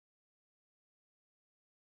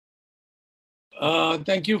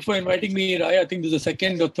Thank you for inviting me, Rai. I think this is the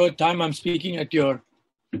second or third time I'm speaking at your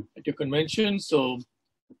convention, so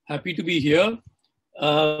happy to be here.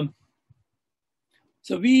 Um,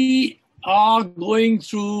 so we are going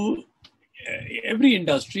through every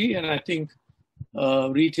industry, and I think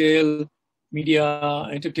retail, media,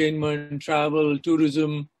 entertainment, travel,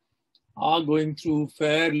 tourism are going through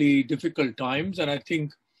fairly difficult times, and I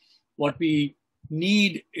think what we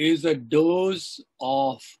need is a dose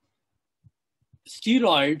of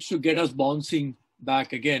steroids to get us bouncing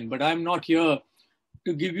back again. But I'm not here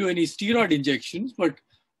to give you any steroid injections, but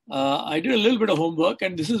I did a little bit of homework,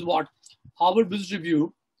 and this is what Harvard Business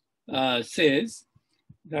Review says,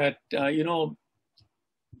 that, how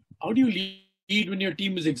do you lead when your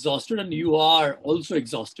team is exhausted and you are also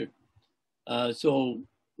exhausted? So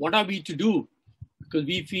what are we to do? Because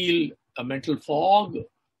we feel a mental fog,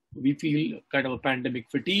 we feel kind of a pandemic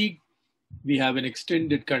fatigue, we have an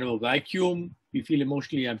extended kind of a vacuum, we feel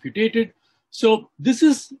emotionally amputated. So this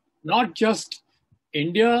is not just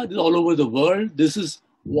India, this is all over the world. This is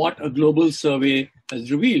what a global survey has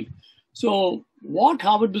revealed. So what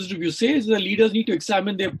Harvard Business Review says is that leaders need to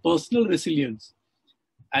examine their personal resilience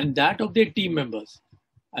and that of their team members,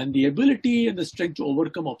 and the ability and the strength to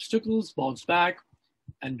overcome obstacles, bounce back,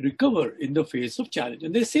 and recover in the face of challenge.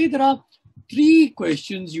 And they say there are 3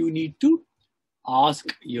 questions you need to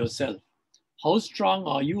ask yourself. How strong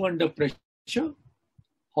are you under pressure?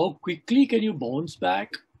 How quickly can you bounce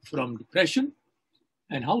back from depression?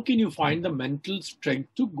 And how can you find the mental strength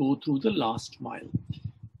to go through the last mile?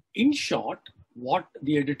 In short, what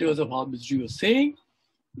the editors of Harvard Business Review are saying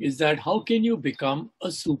is that how can you become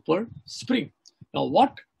a super spring? Now,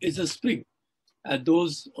 what is a spring?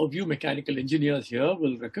 Those of you mechanical engineers here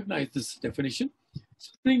will recognize this definition.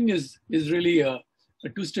 Spring is really a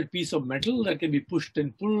twisted piece of metal that can be pushed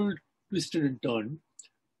and pulled, twisted and turned,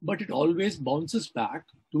 but it always bounces back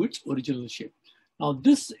to its original shape. Now,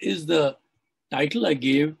 this is the title I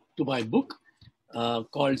gave to my book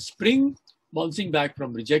called Spring, Bouncing Back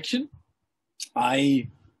from Rejection. I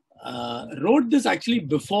wrote this actually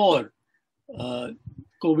before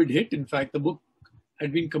COVID hit. In fact, the book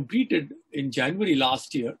had been completed in January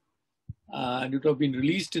last year, and it would have been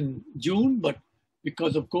released in June, but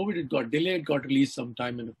because of COVID, it got delayed, got released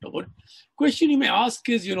sometime in October. Question you may ask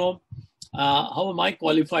is, how am I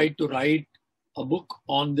qualified to write a book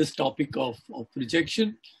on this topic of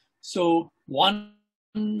rejection? So one,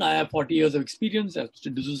 I have 40 years of experience, as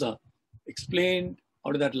D'Souza explained.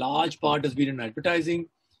 Out of that, large part has been in advertising.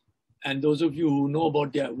 And those of you who know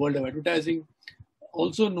about the world of advertising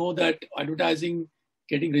also know that advertising,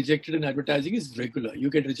 getting rejected in advertising is regular. You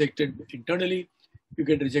get rejected internally, you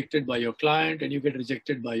get rejected by your client, and you get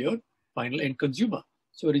rejected by your final end consumer.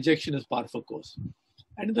 So rejection is par for course.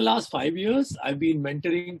 And in the last 5 years, I've been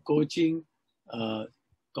mentoring, coaching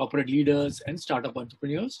corporate leaders and startup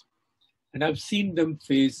entrepreneurs, and I've seen them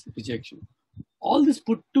face rejection. All this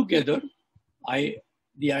put together,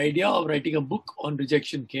 the idea of writing a book on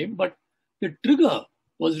rejection came, but the trigger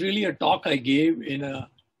was really a talk I gave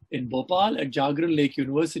in Bhopal at Jagran Lake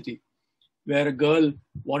University, where a girl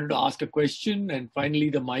wanted to ask a question, and finally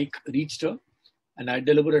the mic reached her, and I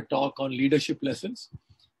delivered a talk on leadership lessons.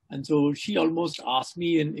 And so she almost asked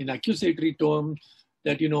me in accusatory tone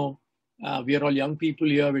that, we are all young people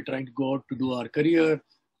here, we're trying to go out to do our career,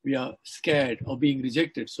 we are scared of being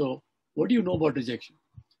rejected. So what do you know about rejection?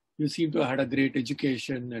 You seem to have had a great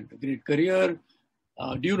education and a great career.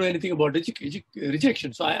 Do you know anything about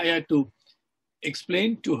rejection? So I had to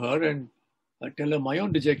explain to her and tell her my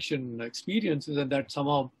own rejection experiences, and that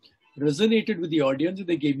somehow resonated with the audience, and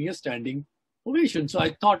they gave me a standing ovation. So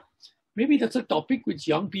I thought maybe that's a topic which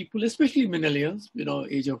young people, especially millennials,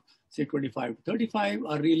 age of say 25 to 35,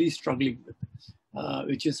 are really struggling with,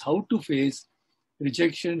 which is how to face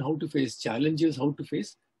rejection, how to face challenges, how to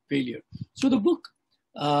face failure. So the book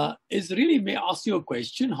is really, may ask you a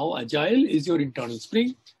question: how agile is your internal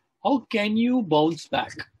spring? How can you bounce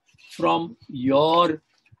back from your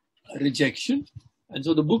rejection? And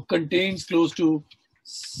so the book contains close to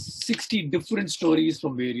 60 different stories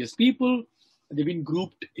from various people. They've been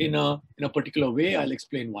grouped in a particular way. I'll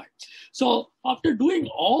explain why. So after doing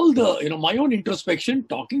all the, my own introspection,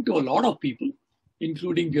 talking to a lot of people,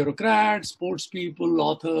 including bureaucrats, sports people,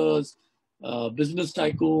 authors, business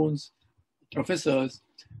tycoons, professors,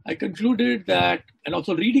 I concluded that, and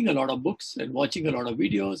also reading a lot of books and watching a lot of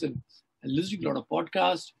videos and listening to a lot of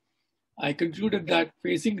podcasts, I concluded that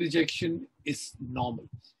facing rejection is normal.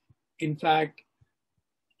 In fact,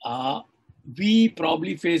 we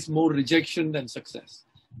probably face more rejection than success.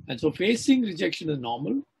 And so facing rejection is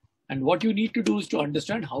normal. And what you need to do is to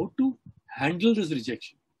understand how to handle this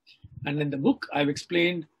rejection. And in the book, I've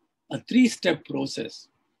explained a 3-step process.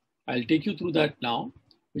 I'll take you through that now,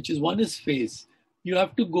 which is one is face. You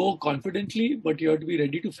have to go confidently, but you have to be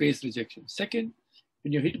ready to face rejection. Second,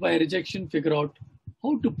 when you're hit by a rejection, figure out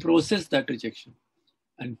how to process that rejection.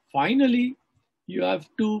 And finally, you have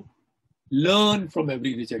to learn from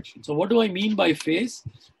every rejection. So what do I mean by face?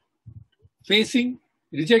 Facing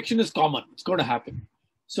rejection is common. It's going to happen.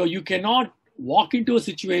 So you cannot walk into a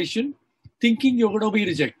situation thinking you're going to be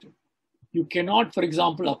rejected. You cannot, for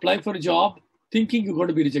example, apply for a job thinking you're going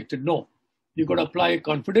to be rejected. No, you've got to apply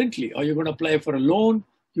confidently, or you're going to apply for a loan.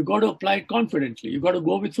 You've got to apply it confidently. You've got to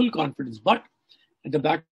go with full confidence. But at the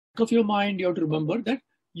back of your mind, you have to remember that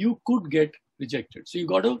you could get rejected. So you've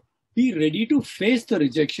got to be ready to face the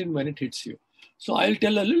rejection when it hits you. So I'll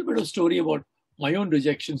tell a little bit of story about my own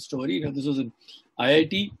rejection story. You know, this was in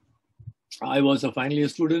IIT. I was a final year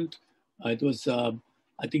student. It was, I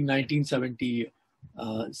think,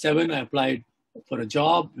 1977. I applied for a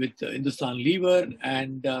job with Hindustan Lever,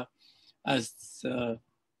 and as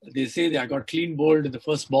they say, I got clean bowled in the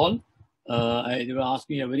first ball. They were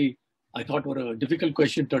asking me a very, I thought, were a difficult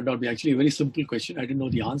question. Turned out to be actually a very simple question. I didn't know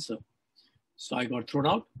the answer, so I got thrown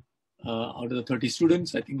out. Out of the 30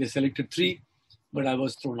 students, I think they selected 3, but I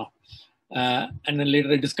was thrown out. And then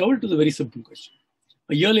later I discovered it was a very simple question.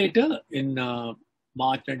 A year later, in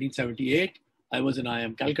March 1978, I was in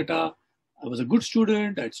IIM Calcutta. I was a good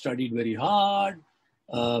student. I'd studied very hard.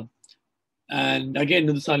 And again,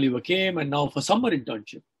 Hindustan Lever came, and now for summer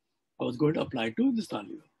internship, I was going to apply to Hindustan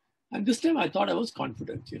Lever. And this time I thought I was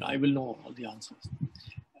confident, you know, I will know all the answers.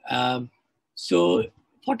 So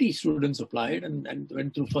 40 students applied and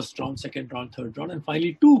went through first round, second round, third round, and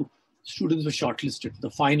finally 2 students were shortlisted for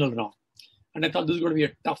the final round. And I thought this was going to be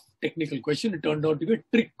a tough technical question. It turned out to be a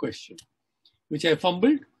trick question, which I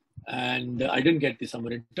fumbled, and I didn't get the summer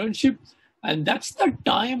internship. And that's the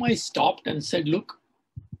time I stopped and said, look,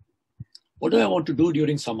 what do I want to do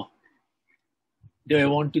during summer? Do I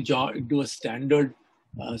want to do a standard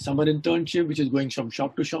summer internship, which is going from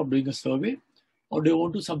shop to shop, doing a survey? Or do I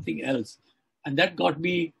want to do something else? And that got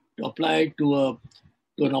me to apply to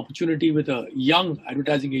an opportunity with a young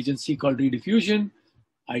advertising agency called Rediffusion.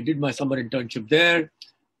 I did my summer internship there.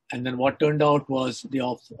 And then what turned out was they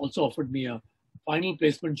also offered me a final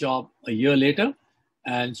placement job a year later.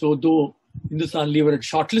 And so though Hindustan Lever had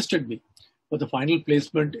shortlisted me for the final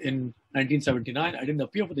placement in 1979, I didn't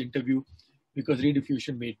appear for the interview because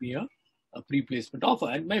Rediffusion made me a pre-placement offer.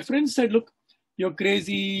 And my friends said, look, you're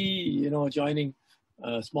crazy, you know, joining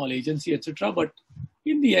a small agency, etc. But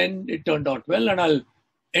in the end, it turned out well. And I'll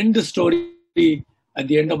end the story at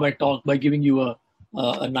the end of my talk by giving you a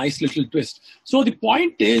nice little twist. So the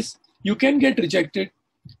point is, you can get rejected.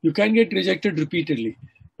 You can get rejected repeatedly.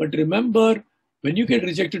 But remember, when you get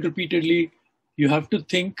rejected repeatedly, you have to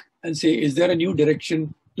think and say, is there a new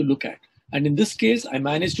direction to look at? And in this case, I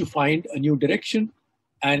managed to find a new direction.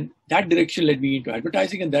 And that direction led me into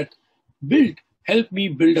advertising, and that helped me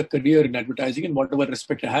build a career in advertising. And whatever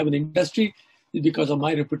respect I have in the industry is because of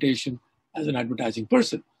my reputation as an advertising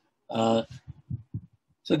person. So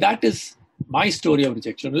that is my story of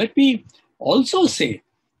rejection. Let me also say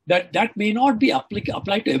that may not be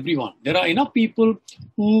applied to everyone. There are enough people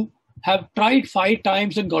who have tried 5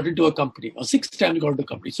 times and got into a company, or 6 times got into a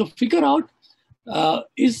company. So figure out,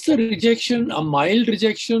 is the rejection a mild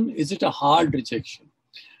rejection? Is it a hard rejection?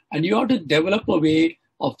 And you have to develop a way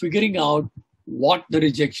of figuring out what the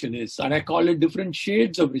rejection is. And I call it different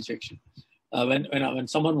shades of rejection. When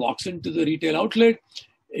someone walks into the retail outlet,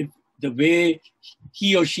 if the way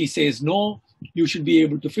he or she says no, you should be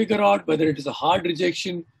able to figure out whether it is a hard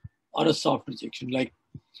rejection or a soft rejection.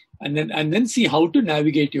 And then see how to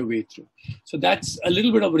navigate your way through. So that's a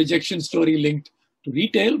little bit of rejection story linked to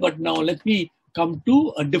retail. But now let me come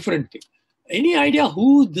to a different thing. Any idea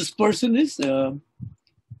who this person is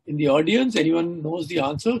in the audience? Anyone knows the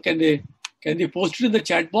answer? Can they post it in the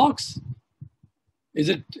chat box?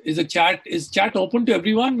 Is chat open to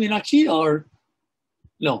everyone, Meenakshi, or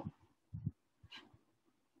no?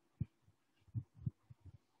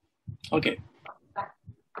 Okay.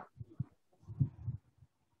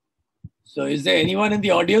 So is there anyone in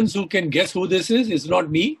the audience who can guess who this is? It's not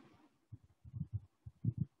me.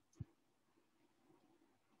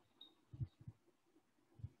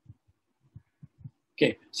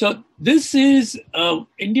 Okay, so this is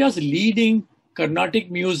India's leading Carnatic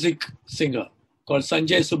music singer called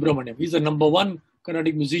Sanjay Subramaniam. He's the #1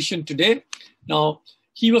 Carnatic musician today. Now,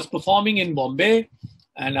 he was performing in Bombay,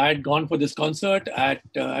 and I had gone for this concert at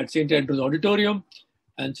St. Andrews Auditorium.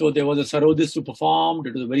 And so there was a Sarodis who performed.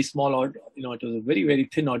 It was a very small, it was a very, very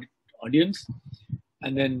thin audience.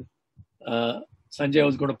 And then Sanjay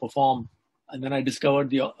was going to perform. And then I discovered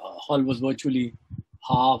the hall was virtually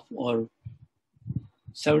half or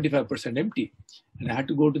 75% empty. And I had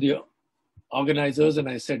to go to the organizers and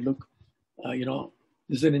I said, look,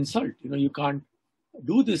 this is an insult. You can't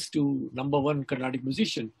do this to number one Carnatic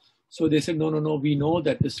musician. So they said, no, we know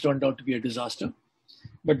that this turned out to be a disaster.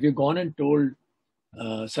 But we've gone and told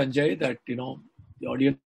Sanjay that, the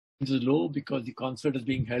audience is low because the concert is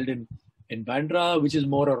being held in Bandra, which is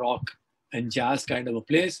more a rock and jazz kind of a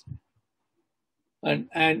place.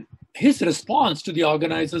 And his response to the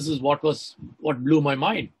organizers is what blew my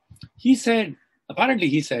mind. He said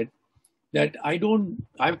that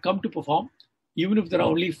I've come to perform. Even if there are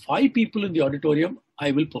only 5 people in the auditorium,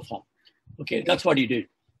 I will perform. Okay, that's what he did.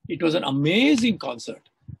 It was an amazing concert.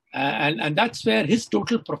 And that's where his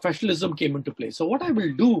total professionalism came into play. So what I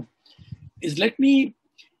will do is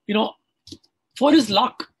for his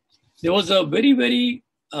luck, there was a very, very,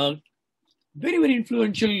 very, very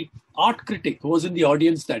influential art critic who was in the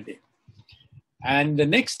audience that day. And the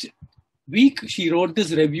next week, she wrote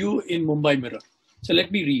this review in Mumbai Mirror. So let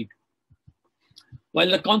me read. While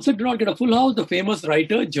the concert did not get a full house, the famous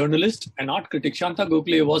writer, journalist, and art critic Shanta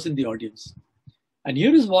Gokhale was in the audience. And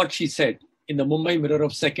here is what she said in the Mumbai Mirror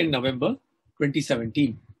of 2nd November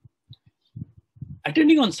 2017.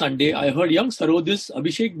 Attending on Sunday, I heard young Sarodis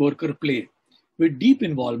Abhishek Borkar play with deep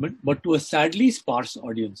involvement, but to a sadly sparse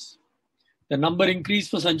audience. The number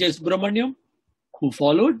increased for Sanjay Subramaniam, who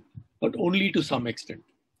followed, but only to some extent.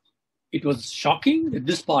 It was shocking that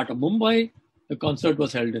this part of Mumbai, the concert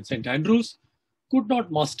was held in St. Andrews, could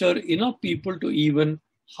not muster enough people to even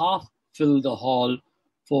half fill the hall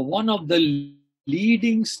for one of the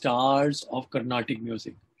leading stars of Carnatic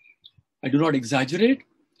music. I do not exaggerate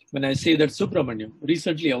when I say that Subramaniam,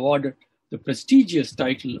 recently awarded the prestigious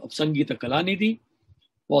title of Sangeeta Kalanidhi,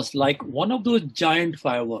 was like one of those giant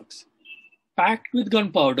fireworks, packed with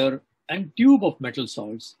gunpowder and tube of metal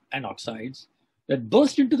salts and oxides that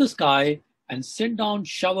burst into the sky and sent down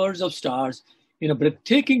showers of stars in a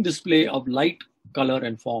breathtaking display of light, color,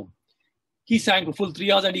 and form. He sang for full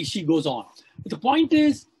 3 hours and she goes on. But the point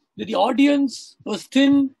is that the audience was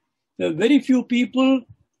thin, there were very few people,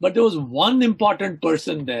 but there was one important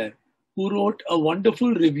person there who wrote a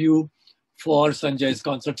wonderful review for Sanjay's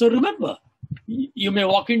concert. So remember, you may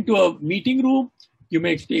walk into a meeting room, you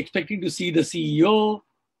may be expecting to see the CEO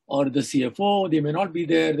or the CFO, they may not be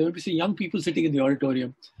there, there may be some young people sitting in the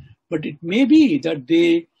auditorium, but it may be that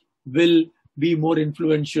they will be more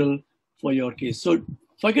influential for your case. So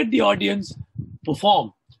forget the audience,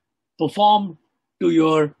 perform to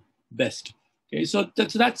your best. Okay, so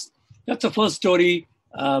that's the first story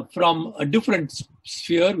from a different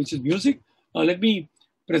sphere, which is music. Let me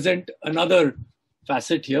present another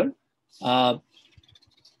facet here.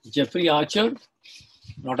 Jeffrey Archer,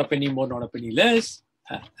 Not a Penny More, Not a Penny Less,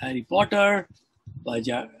 Harry Potter by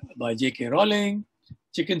J.K. Rowling,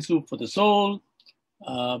 Chicken Soup for the Soul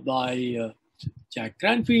by Jack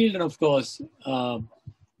Cranfield, and of course,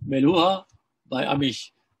 Meluha by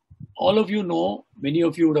Amish. All of you know, many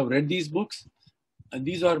of you would have read these books, and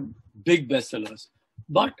these are big bestsellers.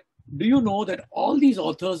 But do you know that all these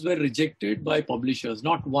authors were rejected by publishers,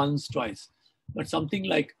 not once, twice, but something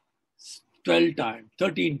like 12 times,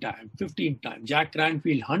 13 times, 15 times, Jack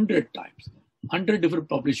Cranfield 100 times, 100 different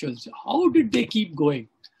publishers. How did they keep going?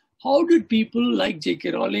 How did people like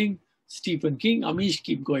J.K. Rowling, Stephen King, Amish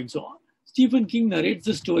keep going? So Stephen King narrates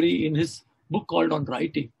the story in his book called On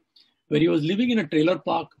Writing, where he was living in a trailer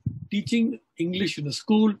park, teaching English in a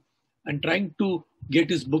school and trying to get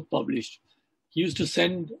his book published. He used to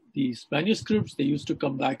send these manuscripts, they used to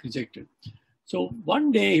come back rejected. So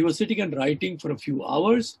one day he was sitting and writing for a few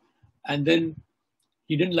hours, and then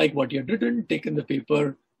he didn't like what he had written, taken the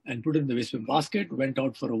paper and put it in the waste bin basket, went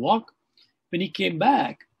out for a walk. When he came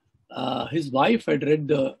back, his wife had read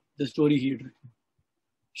the story he had written.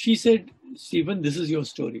 She said, Stephen, this is your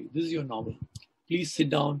story. This is your novel. Please sit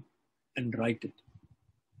down and write it.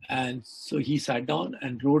 And so he sat down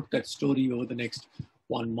and wrote that story over the next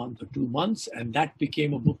 1 month or 2 months. And that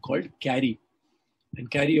became a book called Carrie. And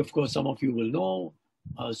Carrie, of course, some of you will know,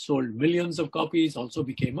 sold millions of copies, also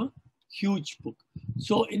became a huge book.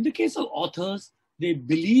 So in the case of authors, they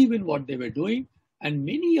believe in what they were doing. And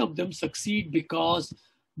many of them succeed because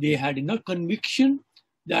they had enough conviction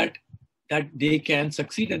that they can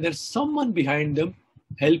succeed. And there's someone behind them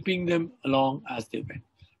helping them along as they went.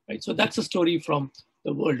 Right? So that's a story from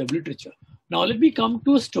the world of literature. Now let me come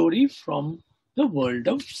to a story from the world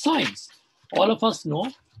of science. All of us know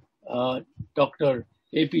Dr.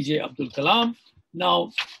 APJ Abdul Kalam.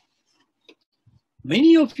 Now,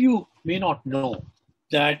 many of you may not know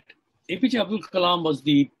that APJ Abdul Kalam was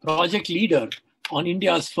the project leader on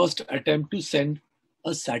India's first attempt to send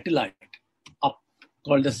a satellite up,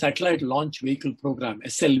 called the Satellite Launch Vehicle Program,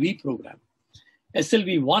 SLV program.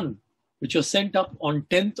 SLV-1, which was sent up on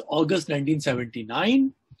 10th August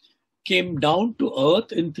 1979, came down to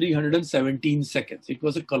Earth in 317 seconds. It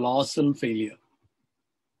was a colossal failure.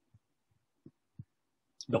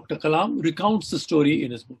 Dr. Kalam recounts the story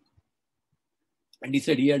in his book. And he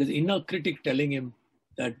said he had his inner critic telling him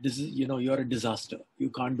that this is, you're a disaster. You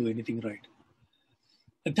can't do anything right.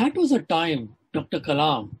 But that was a time, Dr.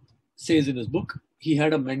 Kalam says in his book, he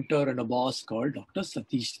had a mentor and a boss called Dr.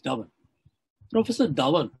 Satish Dhawan. Professor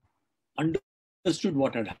Dhawan understood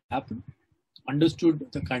what had happened, understood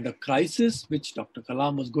the kind of crisis which Dr.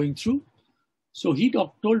 Kalam was going through. So he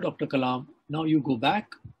told Dr. Kalam, now you go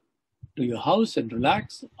back to your house and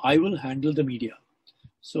relax. I will handle the media.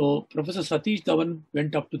 So Professor Satish Dhawan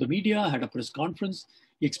went up to the media, had a press conference.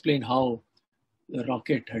 He explained how the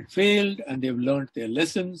rocket had failed and they've learned their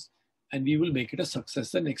lessons and we will make it a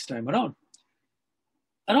success the next time around.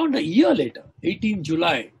 Around a year later, 18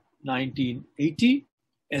 July 1980,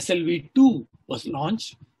 SLV-2 was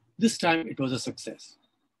launched. This time it was a success.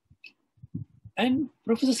 And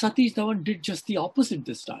Professor Satish Dhawan did just the opposite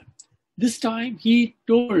this time. This time he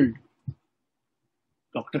told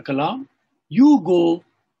Dr. Kalam, you go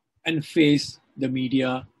and face the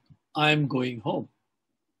media. I'm going home.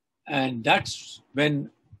 And that's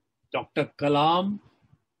when Dr. Kalam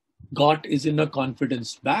got his inner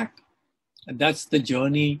confidence back. And that's the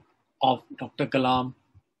journey of Dr. Kalam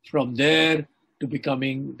from there to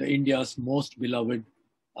becoming India's most beloved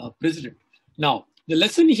president. Now, the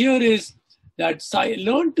lesson here is that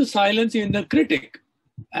learn to silence your inner critic.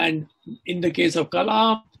 And in the case of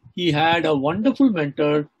Kalam, he had a wonderful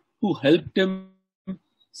mentor who helped him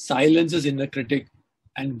silence his inner critic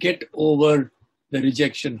and get over the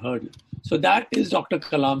rejection hurdle. So that is Dr.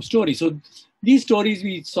 Kalam's story. So these stories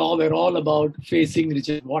we saw were all about facing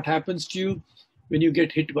rejection. What happens to you when you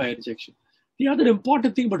get hit by a rejection? The other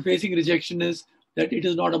important thing about facing rejection is that it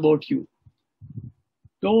is not about you.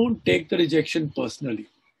 Don't take the rejection personally.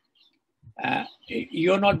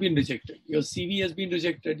 You're not being rejected. Your CV has been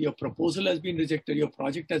rejected. Your proposal has been rejected. Your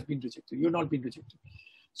project has been rejected. You're not being rejected.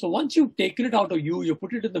 So once you've taken it out of you, you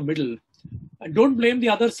put it in the middle, and don't blame the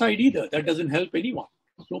other side either. That doesn't help anyone.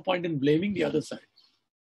 There's no point in blaming the other side.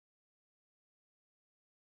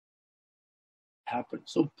 Happen.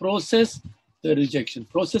 So process the rejection.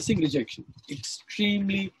 Processing rejection.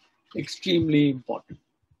 Extremely, extremely important.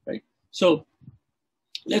 Right? So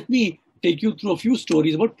let me take you through a few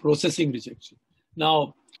stories about processing rejection.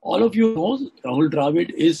 Now, all of you know Rahul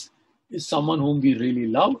Dravid is someone whom we really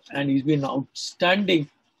love, and he's been an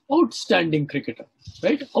outstanding cricketer,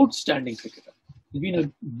 right? Outstanding cricketer. He's been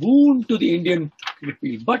a boon to the Indian cricket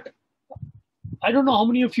field. But I don't know how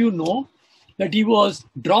many of you know that he was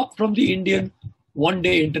dropped from the Indian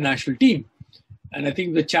one-day international team. And I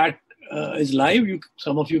think the chat is live.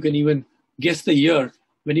 Some of you can even guess the year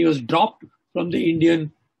when he was dropped from the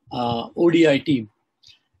Indian ODI team.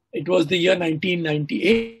 It was the year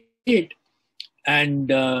 1998.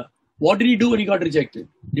 And what did he do when he got rejected?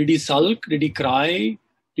 Did he sulk? Did he cry?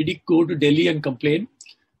 Did he go to Delhi and complain?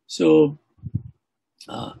 So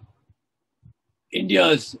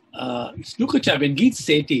India's snooker champion Geet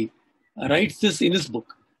Sethi writes this in his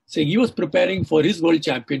book, saying he was preparing for his world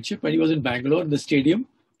championship and he was in Bangalore in the stadium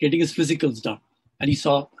getting his physicals done. And he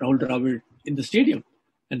saw Rahul Dravid in the stadium.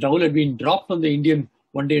 And Rahul had been dropped from the Indian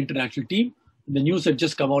one-day international team. And the news had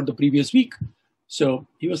just come out the previous week. So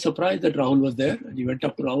he was surprised that Rahul was there. And he went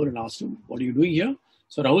up to Rahul and asked him, what are you doing here?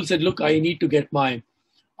 So Rahul said, look, I need to get my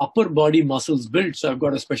upper body muscles built. So I've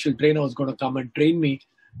got a special trainer who's going to come and train me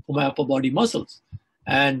for my upper body muscles.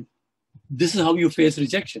 And this is how you face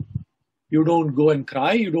rejection. You don't go and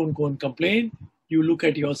cry. You don't go and complain. You look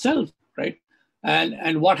at yourself, right?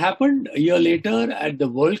 And what happened a year later at the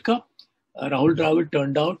World Cup, Rahul Dravid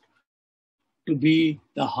turned out to be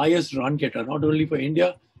the highest run getter, not only for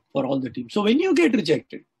India, for all the teams. So when you get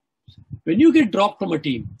rejected, when you get dropped from a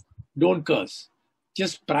team, don't curse.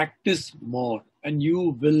 Just practice more and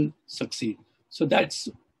you will succeed. So that's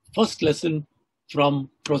first lesson from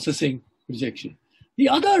processing rejection. The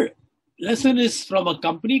other lesson is from a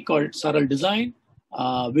company called Saral Design,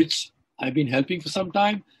 which I've been helping for some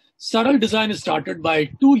time. Saral Design is started by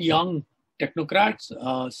two young technocrats,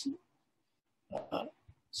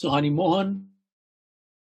 Suhani Mohan,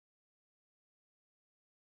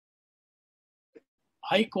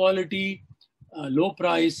 high quality, low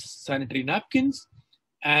price sanitary napkins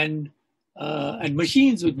and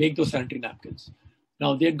machines would make those sanitary napkins.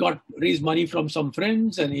 Now they had raised money from some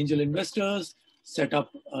friends and angel investors, set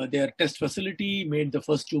up their test facility, made the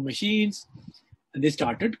first two machines. and they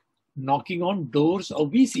started knocking on doors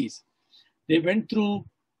of VCs. They went through,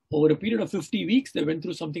 over a period of 50 weeks, they went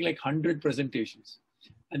through something like 100 presentations,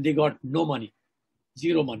 and they got no money,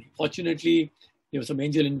 zero money. Fortunately, there were some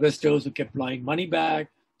angel investors who kept plowing money back,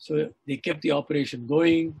 so they kept the operation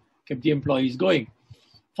going, kept the employees going.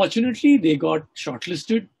 Fortunately, they got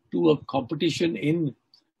shortlisted to a competition in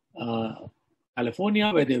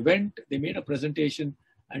California, where they made a presentation,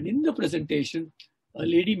 and in the presentation, a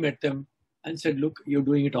lady met them and said, "Look, you're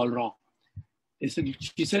doing it all wrong."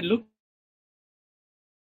 She said, "Look,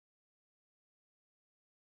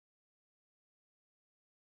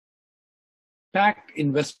 impact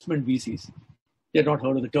investment VCs." They had not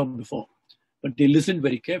heard of the term before, but they listened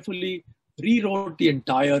very carefully, rewrote the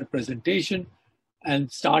entire presentation,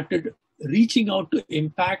 and started reaching out to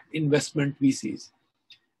impact investment VCs.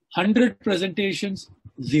 100 presentations,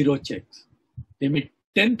 0 checks. They made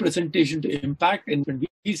 10 presentations to impact investment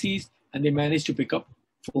VCs, and they managed to pick up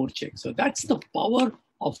 4 checks. So that's the power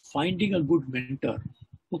of finding a good mentor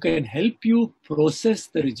who can help you process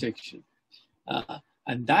the rejection.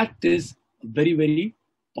 And that is a very, very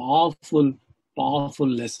powerful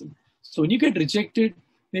lesson. So when you get rejected,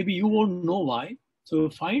 maybe you won't know why. So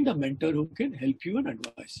find a mentor who can help you and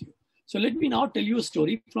advise you. So let me now tell you a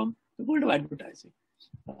story from the world of advertising.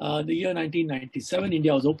 The year 1997,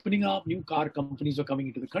 India was opening up. New car companies were coming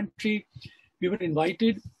into the country. We were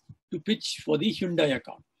invited to pitch for the Hyundai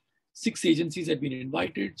account. 6 agencies had been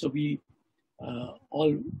invited. So we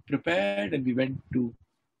all prepared, and we went to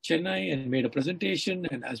Chennai and made a presentation.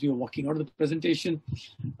 And as we were walking out of the presentation,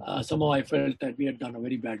 somehow I felt that we had done a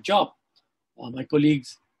very bad job. My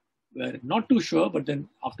colleagues were not too sure, but then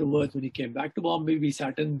afterwards, when we came back to Bombay, we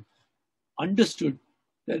sat and understood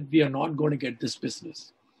that we are not going to get this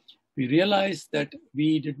business. We realized that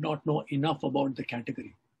we did not know enough about the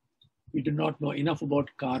category. We did not know enough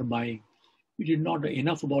about car buying. We did not know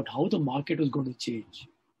enough about how the market was going to change.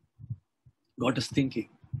 Got us thinking.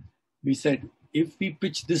 We said, if we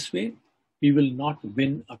pitch this way, we will not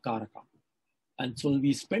win a car account. And so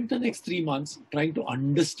we spent the next 3 months trying to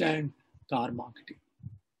understand car marketing.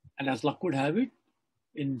 And as luck would have it,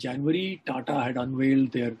 in January, Tata had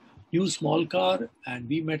unveiled their new small car, and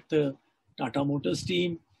we met the Tata Motors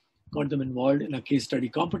team, got them involved in a case study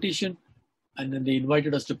competition, and then they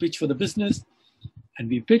invited us to pitch for the business, and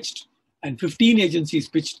we pitched, and 15 agencies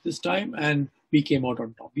pitched this time, and we came out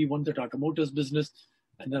on top. We won the Tata Motors business,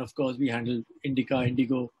 and then of course we handled Indica,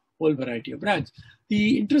 Indigo, whole variety of brands.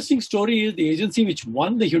 The interesting story is the agency which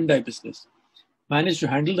won the Hyundai business managed to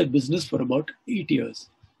handle that business for about 8 years,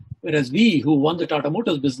 whereas we, who won the Tata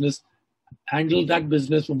Motors business, handled that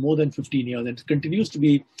business for more than 15 years, and it continues to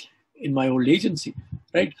be in my old agency,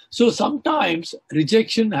 right? So sometimes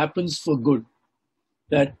rejection happens for good,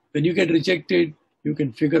 that when you get rejected, you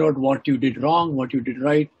can figure out what you did wrong, what you did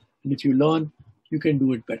right, and if you learn, you can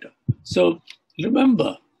do it better. So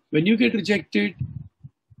remember, when you get rejected,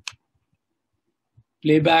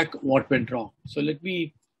 play back what went wrong. So let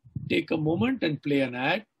me take a moment and play an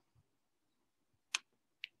ad.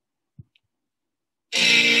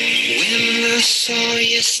 When I saw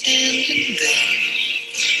you standing there,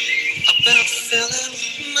 about fell out of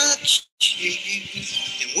my chair.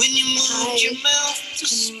 And when you moved your mouth to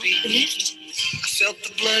speak, I felt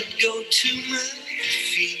the blood go to my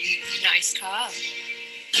feet. Nice car.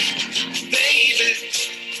 Baby,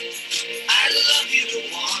 I love you to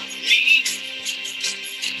want me,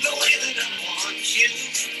 the way that I want you,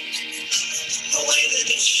 the way that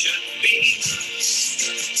it should be.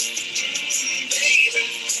 Baby,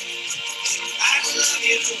 I love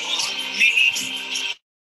you to want me.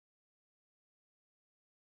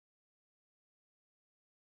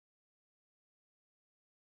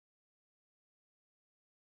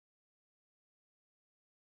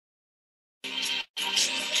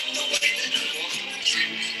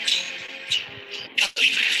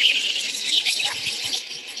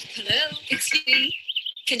 Hello, it's me.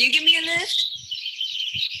 Can you give me a lift?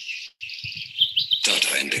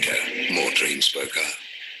 Tata Indigo, more dreams spoken.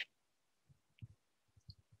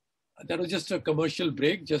 That was just a commercial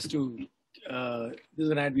break, just to, this is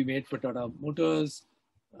an ad we made for Tata Motors.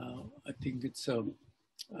 I think it's an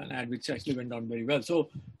ad which actually went down very well. So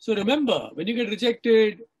remember, when you get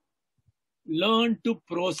rejected, learn to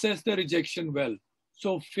process the rejection well.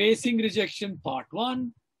 So facing rejection part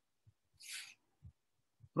 1,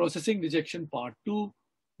 processing rejection part 2,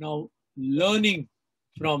 now learning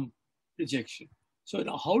from rejection. So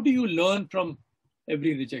now how do you learn from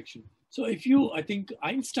every rejection? So I think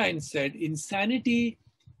Einstein said, insanity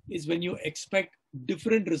is when you expect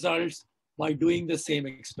different results by doing the same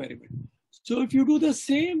experiment. So if you do the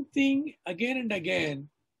same thing again and again,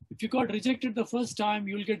 If you got rejected the first time,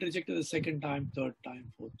 you'll get rejected the second time, third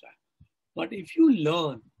time, fourth time. But if you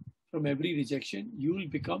learn from every rejection, you will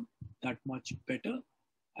become that much better.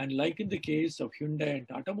 And like in the case of Hyundai and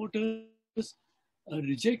Tata Motors, a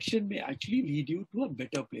rejection may actually lead you to a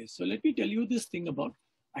better place. So let me tell you this thing about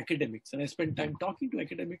academics. And I spent time talking to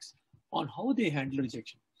academics on how they handle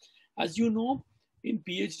rejection. As you know, in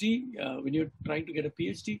PhD, when you're trying to get a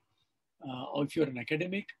PhD, or if you're an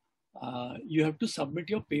academic, you have to submit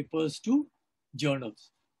your papers to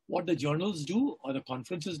journals. What the journals do or the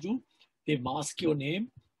conferences do, they mask your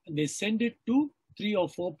name and they send it to 3 or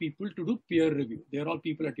 4 people to do peer review. They're all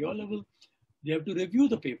people at your level. They have to review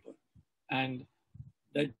the paper. And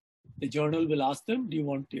the journal will ask them, do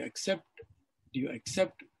you accept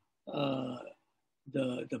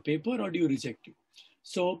the paper, or do you reject it?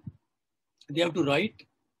 So they have to write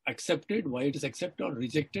accepted, why it is accepted, or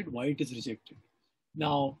rejected, why it is rejected.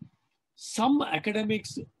 Now, some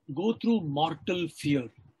academics go through mortal fear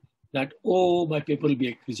that, oh, my paper will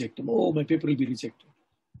be rejected. Oh, my paper will be rejected.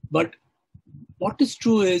 But what is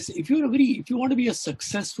true is, if you want to be a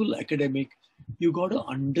successful academic, you got to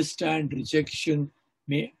understand rejection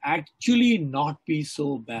may actually not be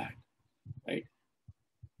so bad, right?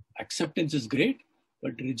 Acceptance is great,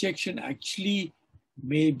 but rejection actually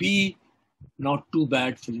may be not too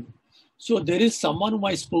bad for you. So there is someone whom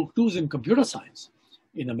I spoke to who's in computer science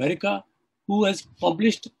in America who has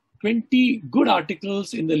published 20 good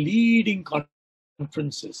articles in the leading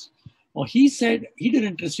conferences. Now he did an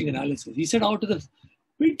interesting analysis. He said out of the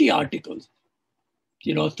 20 articles,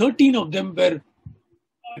 13 of them were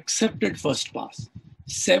accepted first pass.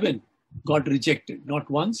 7 got rejected, not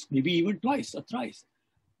once, maybe even twice or thrice.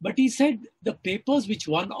 But he said the papers which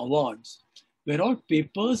won awards were all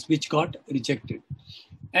papers which got rejected.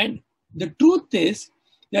 And the truth is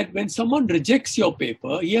that when someone rejects your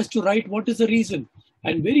paper, he has to write what is the reason.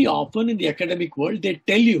 And very often in the academic world, they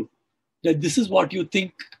tell you that this is what you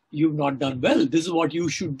think you've not done well, this is what you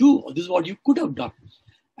should do, or this is what you could have done.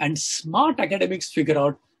 And smart academics figure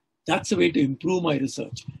out that's the way to improve my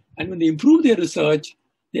research. And when they improve their research,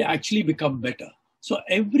 they actually become better. So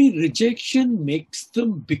every rejection makes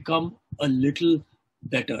them become a little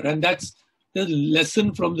better. And that's the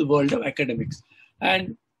lesson from the world of academics.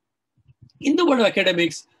 And in the world of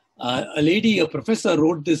academics, a professor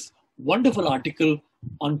wrote this wonderful article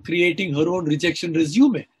on creating her own rejection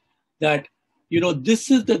resume. That,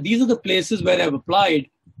 these are the places where I've applied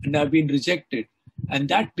and I've been rejected. And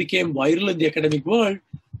that became viral in the academic world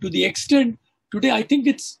to the extent today, I think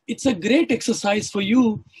it's a great exercise for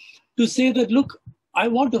you to say that, look, I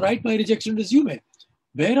want to write my rejection resume.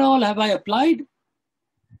 Where all have I applied?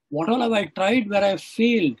 What all have I tried where I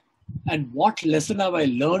failed? And what lesson have I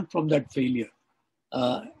learned from that failure?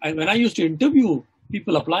 And when I used to interview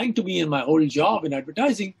people applying to me in my old job in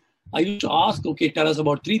advertising, I used to ask, okay, tell us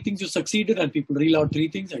about 3 things you succeeded, and people reel out 3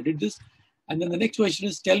 things. I did this. And then the next question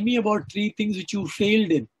is, tell me about 3 things which you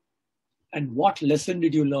failed in. And what lesson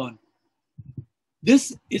did you learn?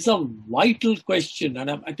 This is a vital question. And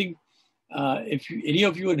I think if any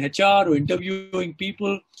of you in HR or interviewing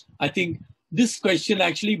people, I think this question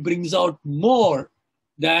actually brings out more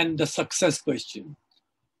than the success question.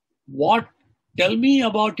 Tell me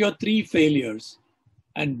about your 3 failures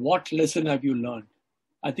and what lesson have you learned?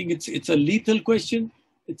 I think it's a lethal question.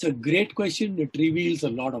 It's a great question. It reveals a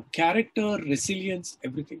lot of character, resilience,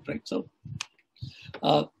 everything, right? So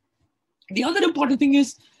the other important thing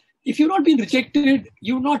is, if you've not been rejected,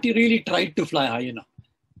 you've not really tried to fly high enough.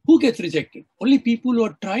 Who gets rejected? Only people who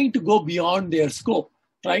are trying to go beyond their scope,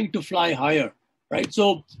 trying to fly higher, right?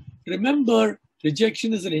 So remember,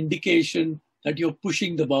 rejection is an indication that you're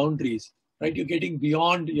pushing the boundaries, right? You're getting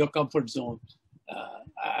beyond your comfort zone.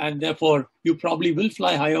 And therefore, you probably will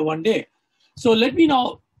fly higher one day. So let me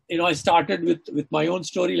now, I started with my own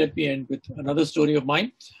story. Let me end with another story of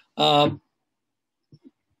mine.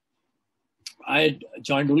 I had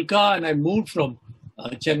joined Ulka and I moved from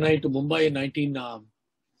Chennai to Mumbai in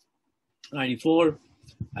 1994.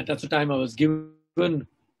 At that time, I was given an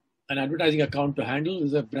advertising account to handle. It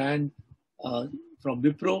was a brand from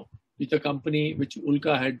Wipro, which a company which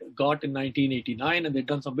Ulka had got in 1989, and they'd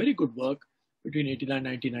done some very good work between 89,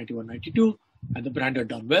 90, 91, 92, and the brand had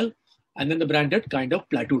done well. And then the brand had kind of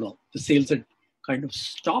plateaued off. The sales had kind of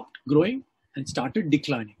stopped growing and started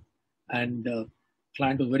declining. And the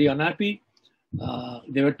client was very unhappy.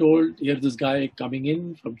 They were told, here's this guy coming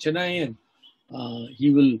in from Chennai, and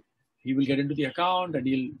he will get into the account and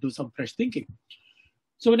he'll do some fresh thinking.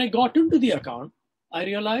 So when I got into the account, I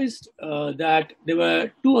realized that there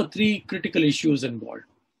were 2 or 3 critical issues involved.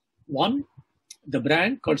 One, the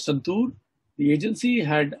brand called Santoor, the agency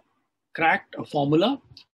had cracked a formula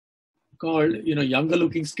called, Younger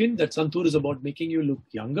Looking Skin. That Santur is about making you look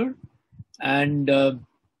younger. And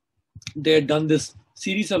they had done this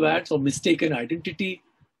series of ads of mistaken identity,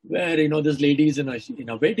 where, this lady is in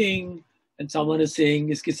a wedding and someone is saying,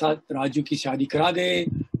 iske saath Raju ki shaadi kara de,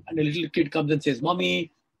 and a little kid comes and says,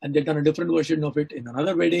 mommy, and they've done a different version of it in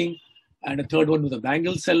another wedding, and a third one with a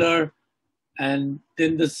bangle seller, and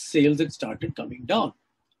then the sales had started coming down.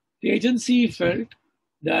 The agency felt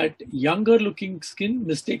that younger looking skin,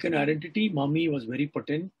 mistaken identity, mommy was very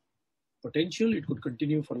potential. It could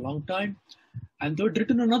continue for a long time. And they had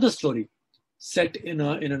written another story set in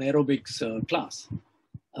an aerobics class.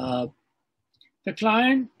 The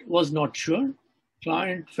client was not sure.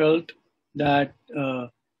 Client felt that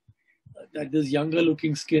that this younger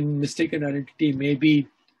looking skin, mistaken identity maybe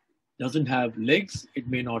doesn't have legs. It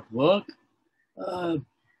may not work.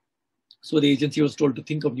 So the agency was told to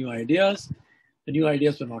think of new ideas. The new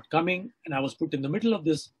ideas were not coming, and I was put in the middle of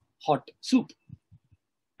this hot soup.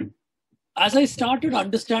 As I started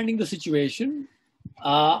understanding the situation,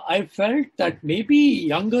 I felt that maybe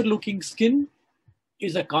younger looking skin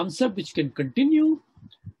is a concept which can continue.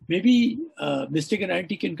 Maybe mistaken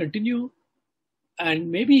identity can continue,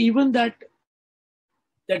 and maybe even that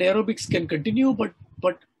aerobics can continue, but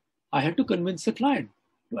I had to convince the client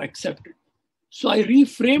to accept it. So I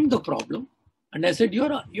reframed the problem, and I said,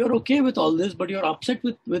 "You're okay with all this, but you're upset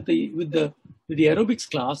with the aerobics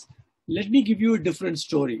class. Let me give you a different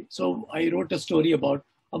story." So I wrote a story about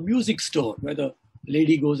a music store where the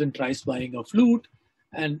lady goes and tries buying a flute,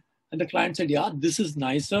 and the client said, "Yeah, this is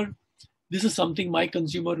nicer. This is something my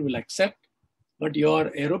consumer will accept, but your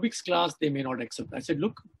aerobics class, they may not accept." I said,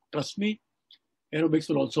 "Look, trust me, aerobics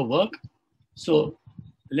will also work. So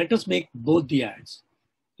let us make both the ads.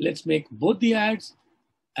 Let's make both the ads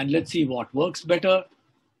and let's see what works better."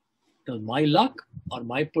 To my luck or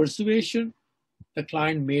my persuasion, the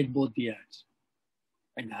client made both the ads.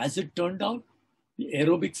 And as it turned out, the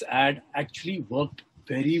aerobics ad actually worked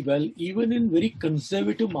very well, even in very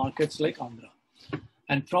conservative markets like Andhra.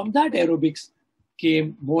 And from that aerobics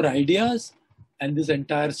came more ideas, and this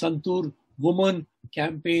entire Santur woman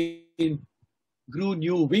campaign grew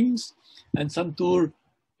new wings, and Santur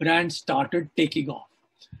brand started taking off.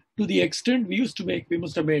 To the extent we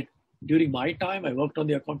must have made, during my time, I worked on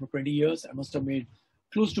the account for 20 years, I must have made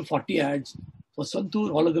close to 40 ads for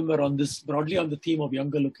Santur. All of them were broadly on the theme of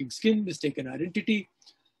younger looking skin, mistaken identity.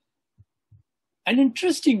 And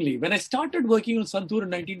interestingly, when I started working on Santur in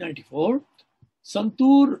 1994,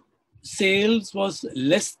 Santur sales was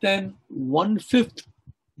less than 1/5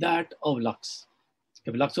 that of Lux.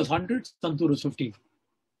 If Lux was 100, Santur was 15.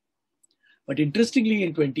 But interestingly,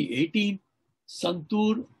 in 2018,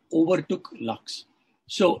 Santur overtook Lux.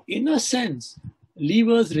 So in a sense,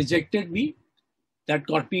 levers rejected me. That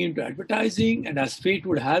got me into advertising, and as fate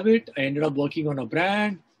would have it, I ended up working on a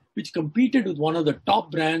brand which competed with one of the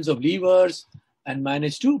top brands of levers and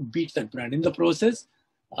managed to beat that brand. In the process,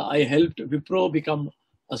 I helped Wipro become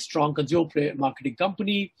a strong consumer marketing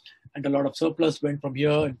company, and a lot of surplus went from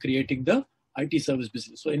here in creating the IT service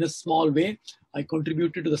business. So in a small way, I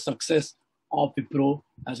contributed to the success of Wipro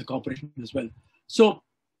as a corporation as well. So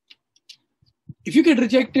if you get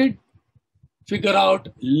rejected, figure out,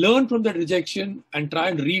 learn from that rejection, and try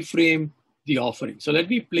and reframe the offering. So let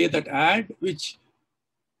me play that ad, which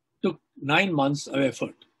took 9 months of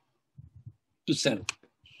effort to sell.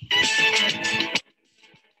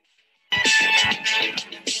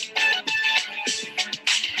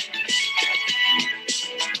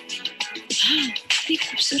 कितनी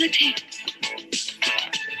खूबसूरत है,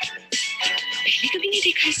 पहले कभी नहीं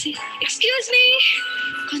देखा इसे। Excuse me,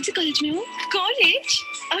 कौन से कॉलेज में हो? कॉलेज?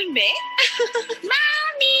 और मैं?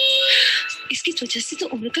 मामी, इसकी त्वचा से तो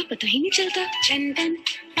उम्र का पता ही नहीं चलता। चंदन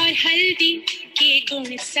और हल्दी के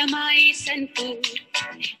गुण समाये संतूर,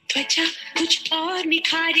 त्वचा कुछ और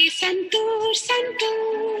निखारे santoor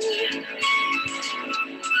santoor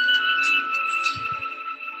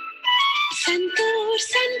santoor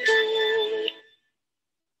santoor.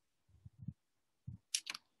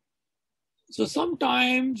 So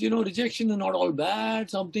sometimes, rejection is not all bad.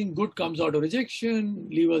 Something good comes out of rejection.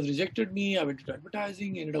 Levers rejected me. I went into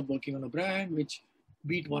advertising, ended up working on a brand which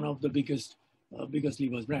beat one of the biggest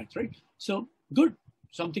levers brands, right? So good,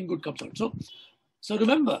 something good comes out. So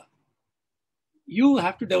remember, you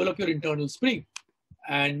have to develop your internal spring,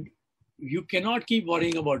 and you cannot keep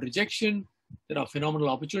worrying about rejection. There are phenomenal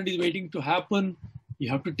opportunities waiting to happen. You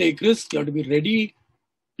have to take risks. You have to be ready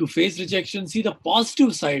to face rejection, see the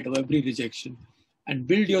positive side of every rejection, and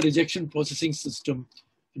build your rejection processing system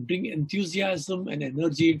and bring enthusiasm and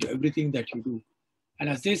energy into everything that you do. And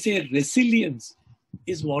as they say, resilience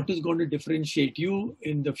is what is going to differentiate you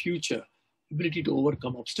in the future. ability to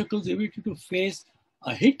overcome obstacles, ability to face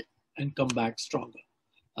a hit and come back stronger.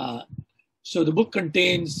 So the book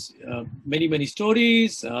contains many, many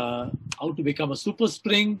stories, how to become a super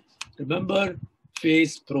spring. Remember,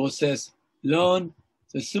 face, process, learn.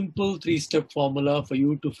 It's a simple 3-step formula for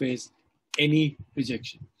you to face any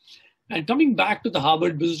rejection. And coming back to the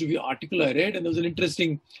Harvard Business Review article I read, and there was an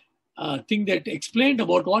interesting thing that explained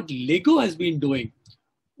about what Lego has been doing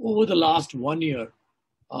over the last 1 year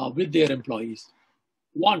with their employees.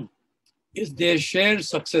 One is they share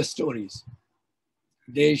success stories.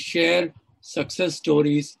 They share success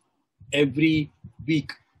stories every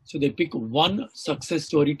week. So they pick one success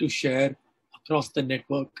story to share across the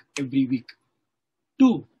network every week.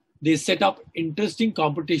 2, they set up interesting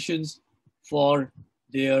competitions for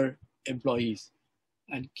their employees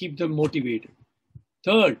and keep them motivated.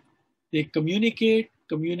 3rd, they communicate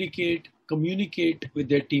with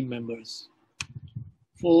their team members.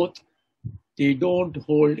 4th, they don't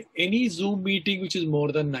hold any Zoom meeting which is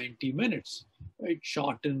more than 90 minutes, right?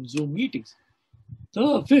 Shorten Zoom meetings.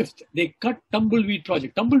 5th, they cut tumbleweed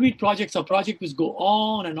projects. Tumbleweed projects are projects which go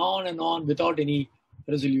on and on and on without any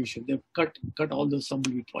resolution. They've cut all those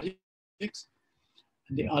tumbleweed projects.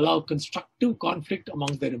 And they allow constructive conflict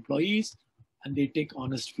amongst their employees, and they take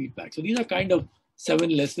honest feedback. So these are kind of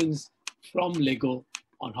 7 lessons from Lego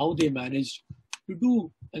on how they managed to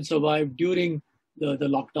do and survive during the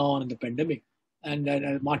lockdown and the pandemic.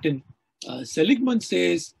 And Martin Seligman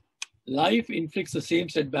says, life inflicts the same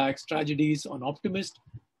setbacks, tragedies on optimists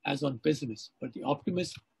as on pessimists, but the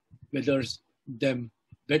optimist weathers them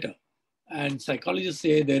better. And psychologists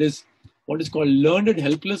say there is what is called learned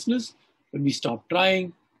helplessness when we stop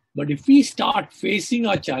trying. But if we start facing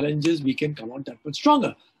our challenges, we can come out that much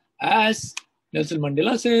stronger. As Nelson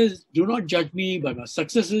Mandela says, do not judge me by my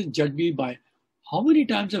successes, judge me by how many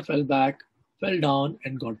times I fell down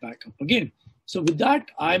and got back up again. So with that,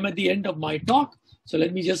 I'm at the end of my talk. So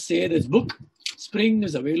let me just say this book, Spring,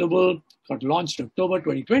 is available, got launched in October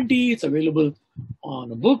 2020. It's available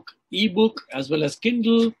on a book, ebook, as well as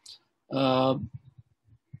Kindle.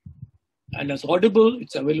 And as Audible,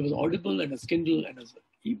 it's available as Audible and as Kindle and as an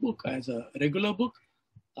ebook, as a regular book.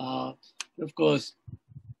 Of course,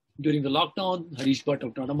 during the lockdown, Harish Bhatt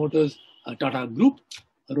of Tata Motors, Tata Group,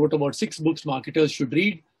 wrote about 6 books marketers should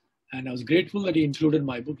read. And I was grateful that he included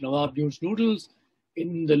my book, Nawab News Noodles,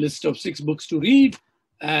 in the list of 6 books to read.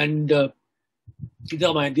 And these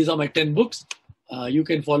are my 10 books. You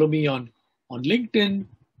can follow me on LinkedIn,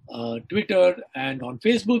 Twitter, and on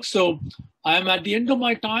Facebook. So I am at the end of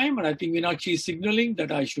my time, and I think Meenakshi is signaling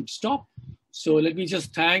that I should stop. So let me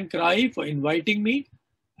just thank Rai for inviting me,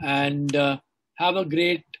 and have a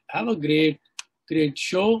great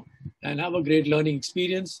show, and have a great learning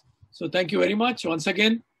experience. So thank you very much once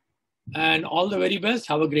again, and all the very best.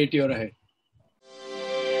 Have a great year ahead.